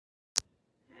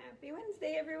Happy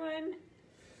Wednesday, everyone.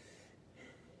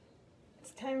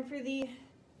 It's time for the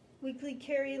weekly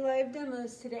carry live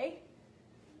demos today.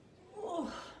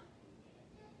 Oh.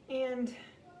 And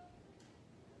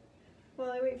while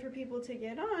I wait for people to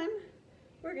get on,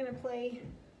 we're gonna play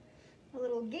a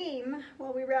little game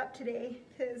while we wrap today,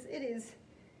 because it is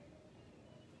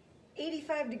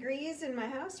 85 degrees in my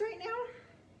house right now.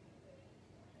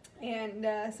 And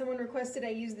someone requested I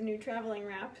use the new traveling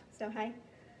wrap, so hi.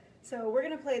 So we're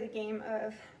gonna play the game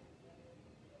of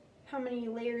how many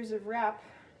layers of wrap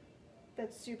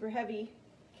that's super heavy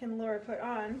can Laura put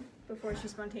on before she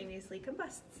spontaneously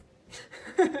combusts.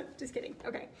 Just kidding,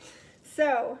 okay.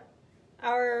 So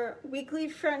our weekly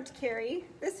front carry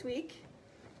this week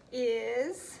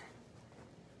is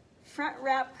front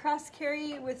wrap cross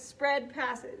carry with spread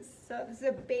passes. So this is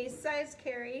a base size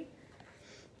carry.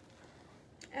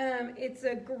 It's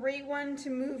a great one to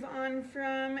move on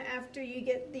from after you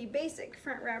get the basic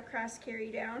front wrap cross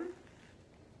carry down.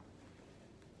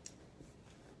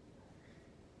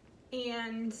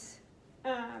 And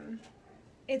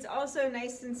it's also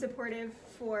nice and supportive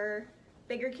for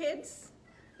bigger kids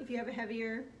if you have a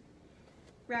heavier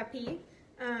wrappy.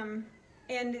 And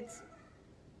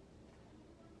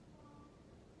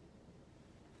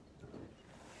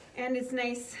it's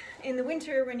nice in the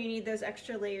winter when you need those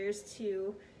extra layers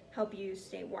to help you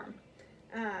stay warm.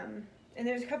 And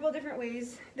there's a couple of different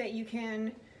ways that you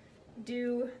can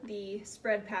do the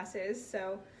spread passes,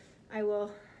 so I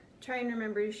will try and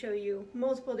remember to show you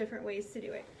multiple different ways to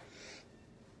do it.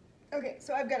 Okay,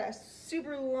 so I've got a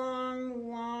super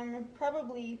long,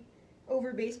 probably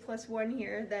over base plus one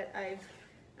here that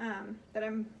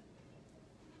I'm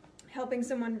helping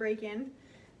someone break in.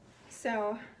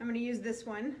 So I'm going to use this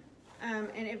one, and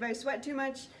if I sweat too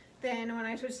much, then when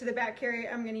I switch to the back carry,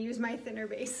 I'm going to use my thinner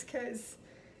base because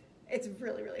it's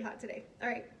really hot today. All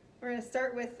right, we're going to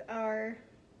start with our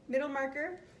middle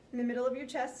marker in the middle of your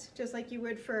chest, just like you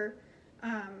would for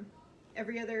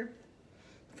every other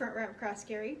front wrap cross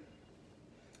carry.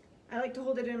 I like to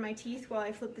hold it in my teeth while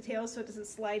I flip the tail so it doesn't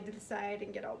slide to the side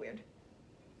and get all weird.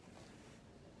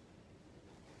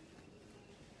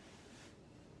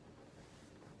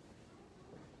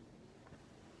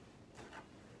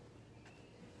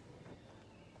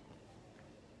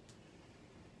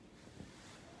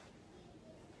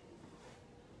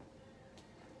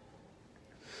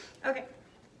 Okay,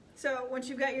 so once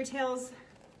you've got your tails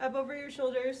up over your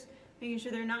shoulders, making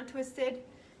sure they're not twisted,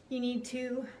 you need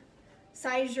to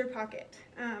size your pocket.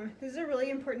 This is a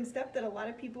really important step that a lot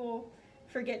of people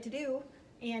forget to do,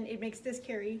 and it makes this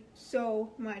carry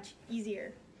so much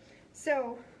easier.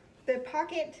 So the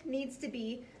pocket needs to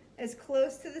be as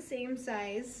close to the same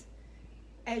size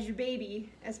as your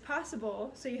baby as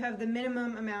possible, so you have the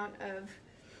minimum amount of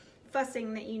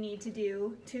fussing that you need to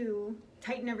do to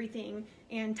tighten everything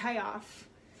and tie off,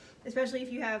 especially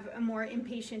if you have a more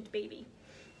impatient baby.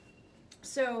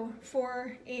 So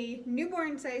for a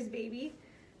newborn sized baby,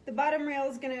 the bottom rail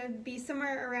is going to be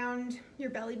somewhere around your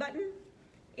belly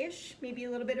button-ish, maybe a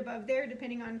little bit above there,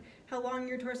 depending on how long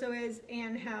your torso is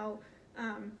and how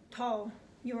tall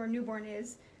your newborn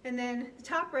is. And then the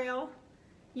top rail,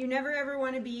 you never ever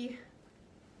want to be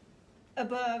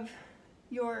above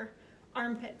your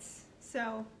armpits.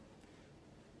 So,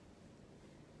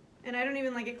 and I don't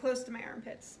even like it close to my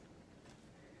armpits,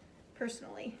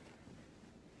 personally.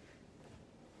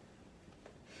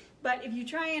 But if you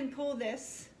try and pull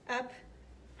this up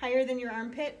higher than your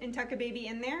armpit and tuck a baby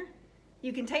in there,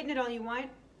 you can tighten it all you want,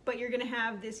 but you're gonna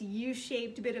have this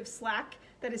U-shaped bit of slack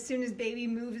that as soon as baby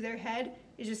moves their head,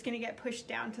 is just gonna get pushed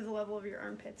down to the level of your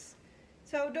armpits.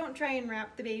 So don't try and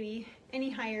wrap the baby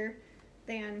any higher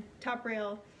than top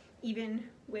rail, even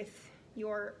with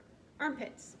your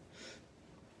armpits.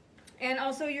 And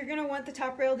also you're gonna want the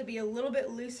top rail to be a little bit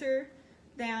looser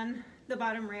than the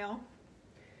bottom rail,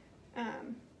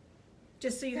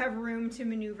 just so you have room to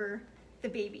maneuver the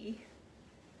baby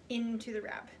into the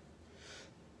wrap.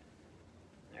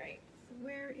 All right, so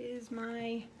where is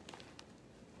my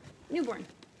newborn?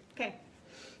 Okay,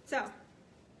 so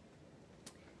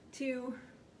to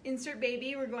insert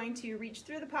baby, we're going to reach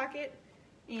through the pocket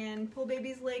and pull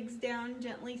baby's legs down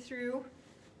gently through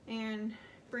and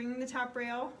bring the top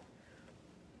rail,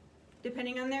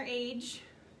 depending on their age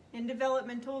and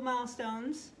developmental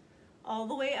milestones, all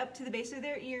the way up to the base of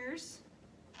their ears,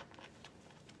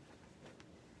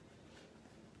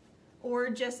 or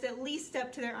just at least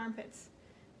up to their armpits.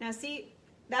 Now see,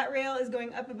 that rail is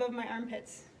going up above my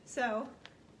armpits, so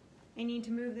I need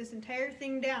to move this entire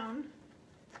thing down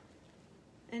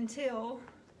until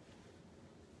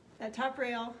that top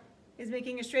rail is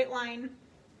making a straight line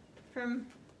from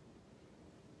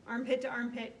armpit to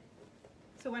armpit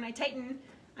So when I tighten,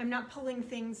 I'm not pulling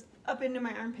things up into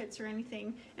my armpits or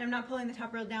anything, and I'm not pulling the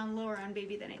top rail down lower on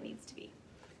baby than it needs to be.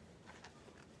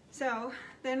 So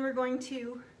then we're going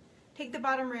to take the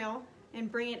bottom rail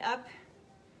and bring it up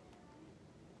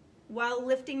while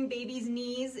lifting baby's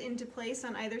knees into place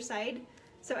on either side.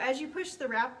 So as you push the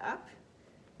wrap up,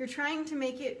 you're trying to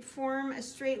make it form a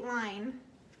straight line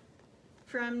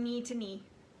from knee to knee.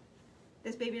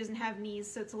 This baby doesn't have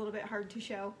knees, so it's a little bit hard to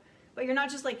show. But you're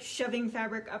not just like shoving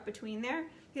fabric up between there,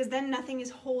 because then nothing is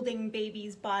holding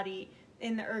baby's body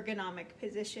in the ergonomic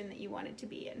position that you want it to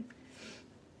be in.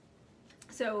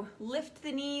 So lift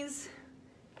the knees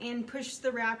and push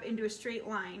the wrap into a straight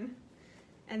line,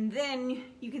 and then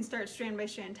you can start strand by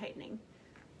strand tightening.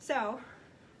 So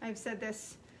I've said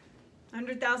this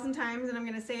 100,000 times, and I'm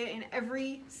going to say it in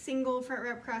every single front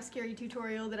wrap cross carry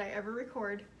tutorial that I ever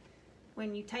record.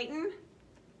 When you tighten,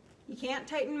 you can't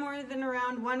tighten more than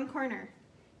around one corner.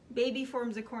 Baby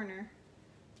forms a corner.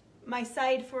 My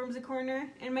side forms a corner,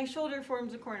 and my shoulder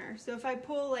forms a corner. So if I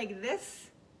pull like this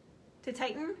to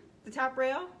tighten the top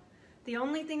rail, the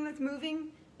only thing that's moving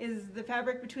is the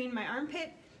fabric between my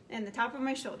armpit and the top of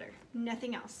my shoulder,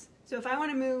 nothing else. So if I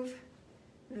want to move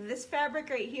this fabric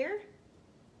right here,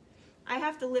 I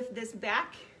have to lift this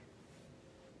back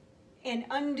and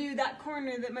undo that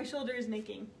corner that my shoulder is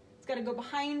making. It's got to go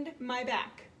behind my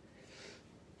back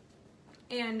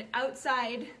and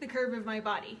outside the curve of my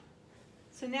body.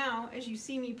 So now, as you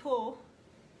see me pull,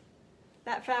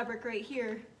 that fabric right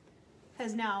here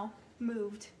has now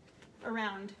moved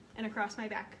around and across my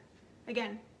back.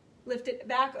 Again, lift it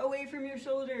back away from your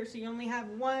shoulder so you only have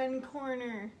one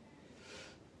corner,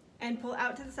 and pull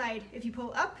out to the side. If you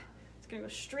pull up, it's gonna go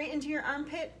straight into your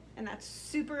armpit, and that's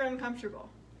super uncomfortable.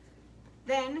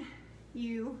 Then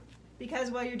you,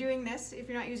 because while you're doing this, if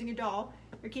you're not using a doll,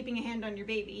 you're keeping a hand on your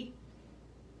baby,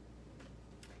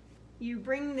 you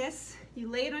bring this, you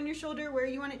lay it on your shoulder where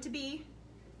you want it to be,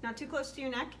 not too close to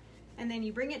your neck, and then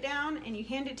you bring it down and you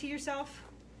hand it to yourself,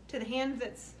 to the hand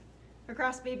that's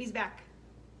across baby's back.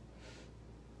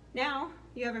 Now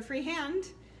you have a free hand,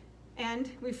 and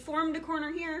we've formed a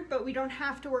corner here, but we don't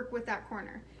have to work with that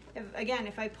corner. Again,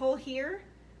 if I pull here,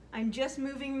 I'm just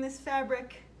moving this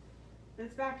fabric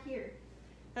that's back here.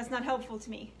 That's not helpful to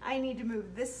me. I need to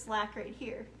move this slack right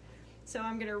here. So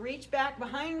I'm gonna reach back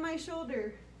behind my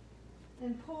shoulder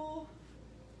and pull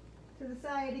to the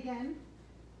side again.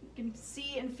 You can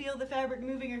see and feel the fabric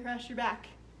moving across your back.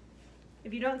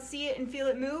 If you don't see it and feel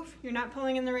it move, you're not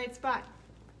pulling in the right spot.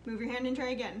 Move your hand and try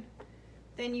again.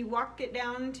 Then you walk it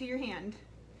down to your hand.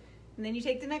 And then you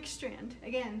take the next strand.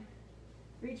 Again,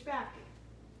 reach back,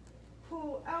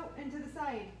 pull out and to the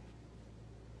side.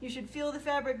 You should feel the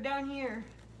fabric down here,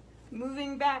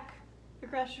 moving back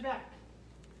across your back.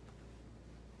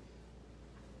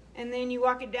 And then you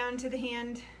walk it down to the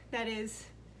hand that is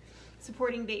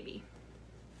supporting baby.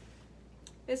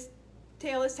 This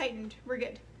tail is tightened, we're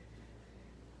good.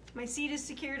 My seat is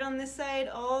secured on this side,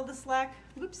 all the slack,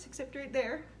 whoops, except right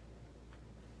there.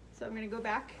 So I'm gonna go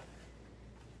back.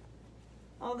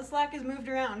 All the slack is moved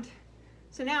around.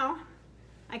 So now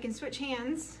I can switch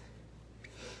hands,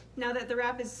 now that the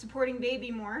wrap is supporting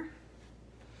baby more.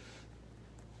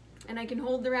 And I can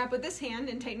hold the wrap with this hand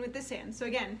and tighten with this hand. So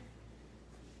again,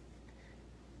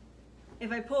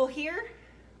 if I pull here,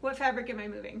 what fabric am I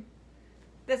moving?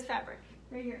 This fabric,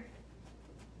 right here.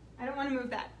 I don't want to move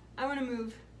that. I want to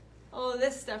move all of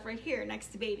this stuff right here next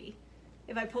to baby.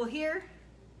 If I pull here,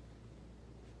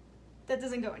 that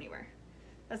doesn't go anywhere.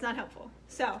 That's not helpful.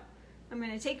 So I'm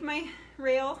going to take my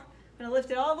rail, I'm going to lift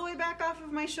it all the way back off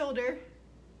of my shoulder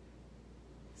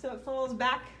so it falls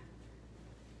back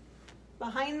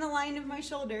behind the line of my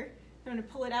shoulder. I'm going to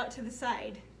pull it out to the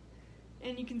side,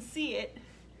 and you can see it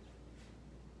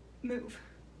move.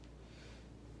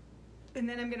 And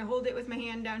then I'm going to hold it with my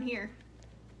hand down here.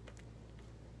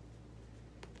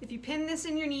 If you pin this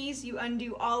in your knees, you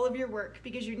undo all of your work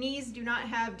because your knees do not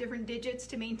have different digits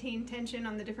to maintain tension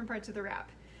on the different parts of the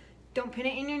wrap. Don't pin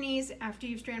it in your knees after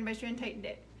you've strand by strand tightened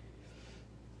it.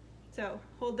 So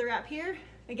hold the wrap here.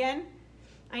 Again,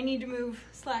 I need to move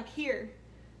slack here.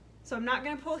 So I'm not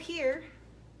going to pull here.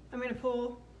 I'm going to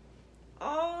pull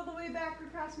all the way back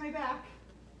across my back,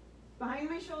 behind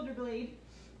my shoulder blade,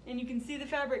 and you can see the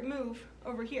fabric move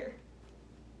over here.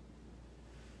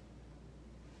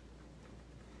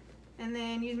 And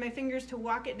then use my fingers to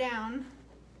walk it down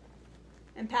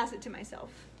and pass it to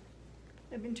myself.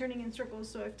 I've been turning in circles,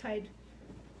 so I've tied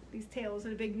these tails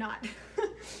in a big knot.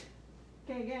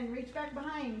 Okay, again, reach back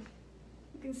behind.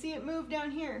 You can see it move down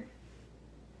here.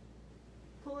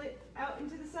 Pull it out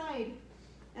into the side,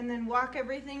 and then walk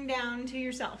everything down to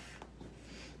yourself.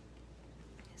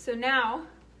 So now,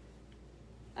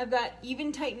 I've got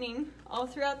even tightening all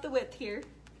throughout the width here.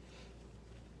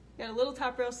 Got a little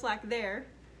top rail slack there.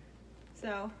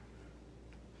 So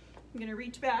I'm gonna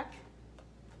reach back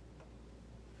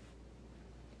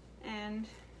and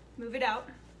move it out.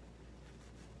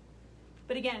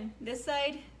 But again, this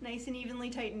side, nice and evenly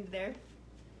tightened there.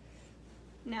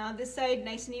 Now this side,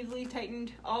 nice and evenly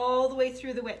tightened all the way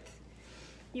through the width.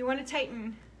 You want to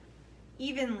tighten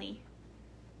evenly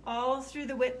all through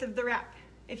the width of the wrap.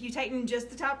 If you tighten just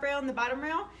the top rail and the bottom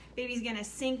rail, baby's gonna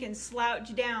sink and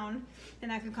slouch down,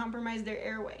 and that could compromise their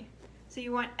airway. So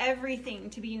you want everything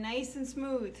to be nice and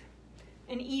smooth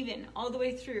and even all the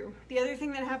way through. The other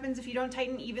thing that happens if you don't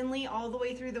tighten evenly all the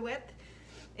way through the width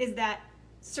is that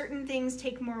certain things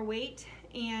take more weight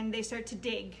and they start to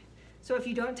dig. So if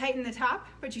you don't tighten the top,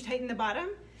 but you tighten the bottom,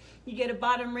 you get a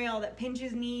bottom rail that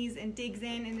pinches knees and digs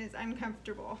in and is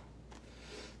uncomfortable.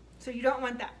 So you don't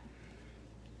want that.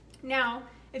 Now,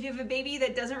 if you have a baby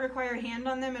that doesn't require a hand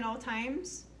on them at all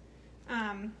times,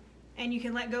 and you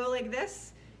can let go like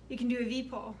this, you can do a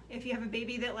V-pull. If you have a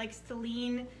baby that likes to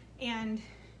lean and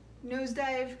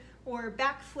nosedive or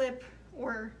backflip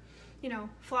or,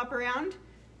 flop around,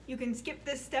 you can skip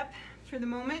this step for the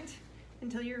moment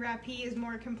until your wrappee is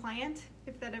more compliant,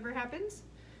 if that ever happens.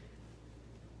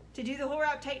 To do the whole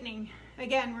wrap tightening,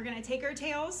 again, we're gonna take our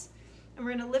tails and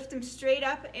we're gonna lift them straight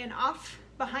up and off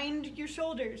behind your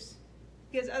shoulders.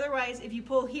 Because otherwise, if you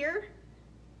pull here,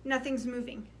 nothing's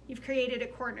moving. You've created a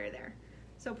corner there.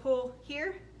 So pull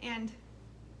here and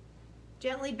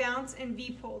gently bounce and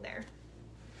V-pull there.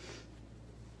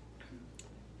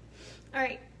 All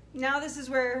right, now this is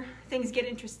where things get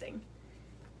interesting.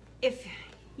 If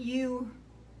you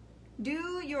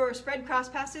do your spread cross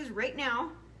passes right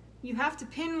now, you have to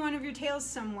pin one of your tails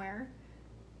somewhere,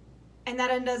 and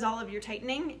that undoes all of your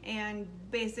tightening, and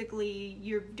basically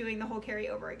you're doing the whole carry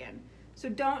over again. So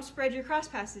don't spread your cross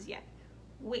passes yet.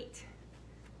 Wait.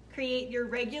 Create your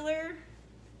regular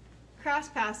cross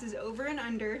passes over and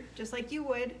under, just like you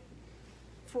would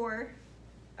for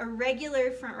a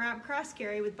regular front wrap cross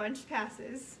carry with bunched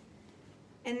passes,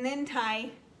 and then tie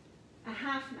a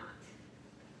half knot.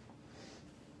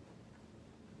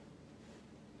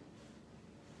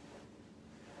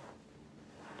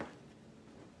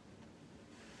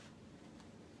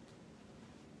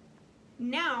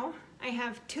 Now I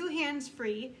have two hands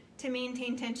free to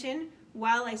maintain tension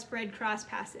while I spread cross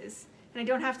passes, and I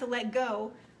don't have to let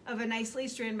go of a nicely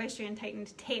strand by strand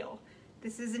tightened tail.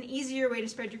 This is an easier way to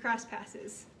spread your cross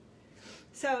passes.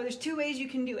 So there's two ways you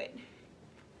can do it.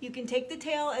 You can take the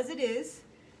tail as it is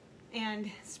and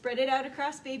spread it out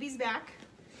across baby's back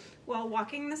while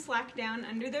walking the slack down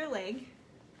under their leg,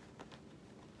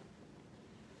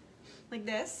 like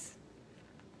this.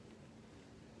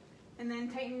 And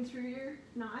then tighten through your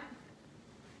knot.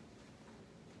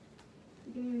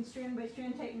 You can even strand by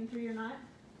strand tighten through your knot.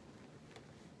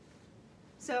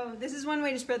 So this is one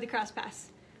way to spread the cross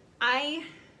pass. I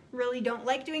really don't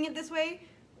like doing it this way.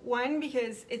 One,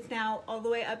 because it's now all the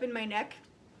way up in my neck.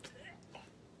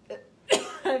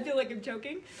 I feel like I'm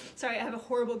choking. Sorry, I have a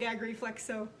horrible gag reflex,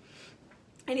 so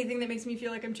anything that makes me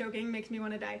feel like I'm choking makes me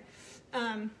want to die.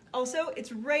 Also,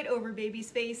 it's right over baby's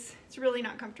face. It's really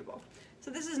not comfortable. So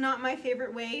this is not my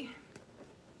favorite way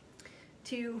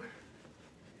to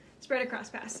spread a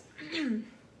cross pass.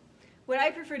 What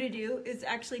I prefer to do is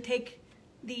actually take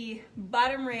the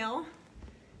bottom rail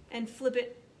and flip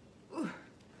it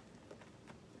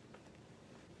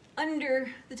under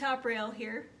the top rail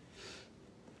here,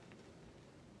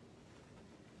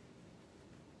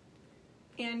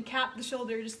 and cap the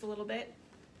shoulder just a little bit,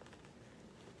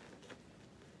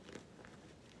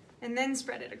 and then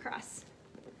spread it across.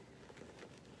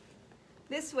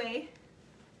 This way,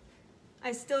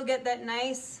 I still get that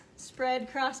nice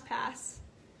spread cross pass,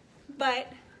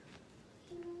 but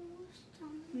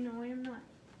no, I am not.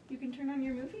 You can turn on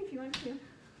your movie if you want to.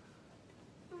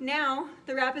 Now,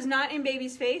 the wrap is not in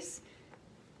baby's face,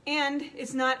 and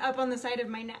it's not up on the side of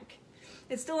my neck.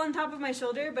 It's still on top of my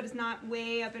shoulder, but it's not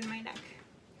way up in my neck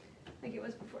like it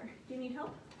was before. Do you need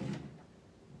help?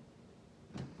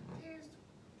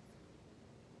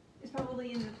 It's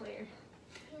probably in the player.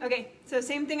 Okay, so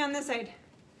same thing on this side.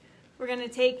 We're gonna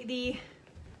take the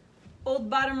old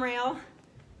bottom rail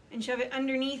and shove it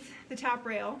underneath the top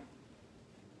rail.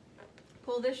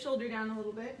 Pull this shoulder down a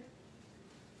little bit.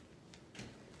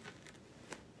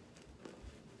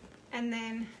 And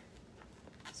then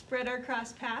spread our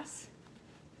cross pass.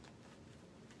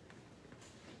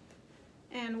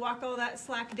 And walk all that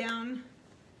slack down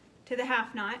to the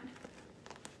half knot.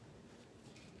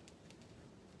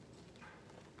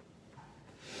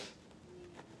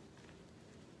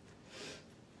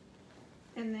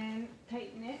 And then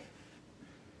tighten it.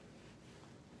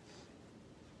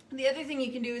 The other thing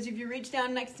you can do is if you reach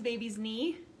down next to baby's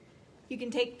knee, you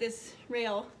can take this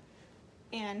rail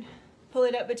and pull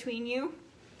it up between you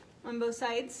on both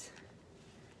sides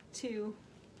to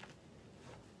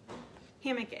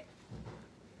hammock it.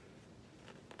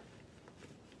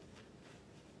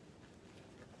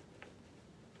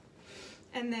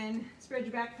 And then spread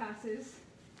your back passes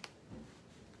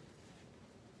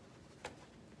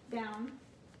down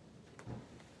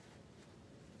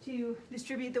to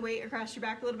distribute the weight across your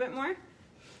back a little bit more,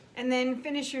 and then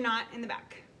finish your knot in the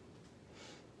back.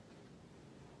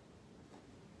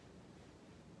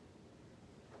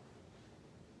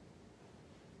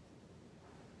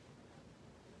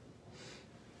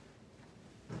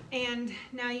 And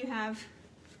now you have,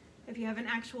 if you have an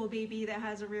actual baby that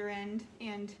has a rear end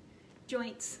and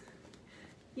joints,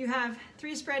 you have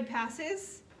 3 spread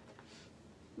passes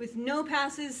with no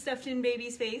passes stuffed in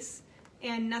baby's face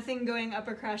and nothing going up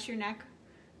across your neck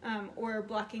or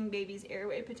blocking baby's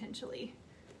airway potentially.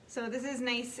 So this is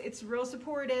nice. It's real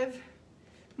supportive,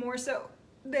 more so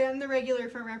than the regular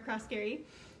front wrap cross carry.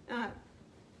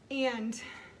 And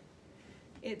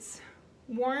it's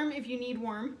warm if you need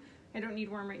warm. I don't need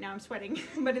warm right now, I'm sweating,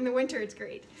 but in the winter it's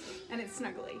great, and it's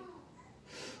snuggly.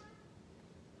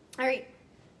 All right,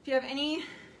 if you have any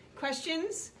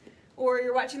questions or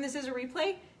you're watching this as a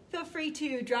replay, feel free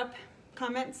to drop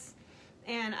comments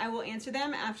and I will answer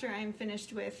them after I'm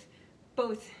finished with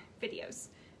both videos.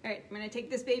 All right, I'm gonna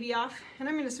take this baby off and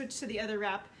I'm gonna switch to the other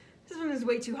wrap. This one is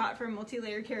way too hot for a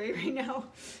multi-layer carry right now.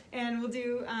 And we'll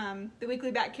do the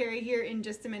weekly back carry here in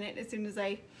just a minute as soon as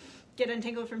I get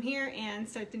untangled from here and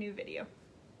start the new video.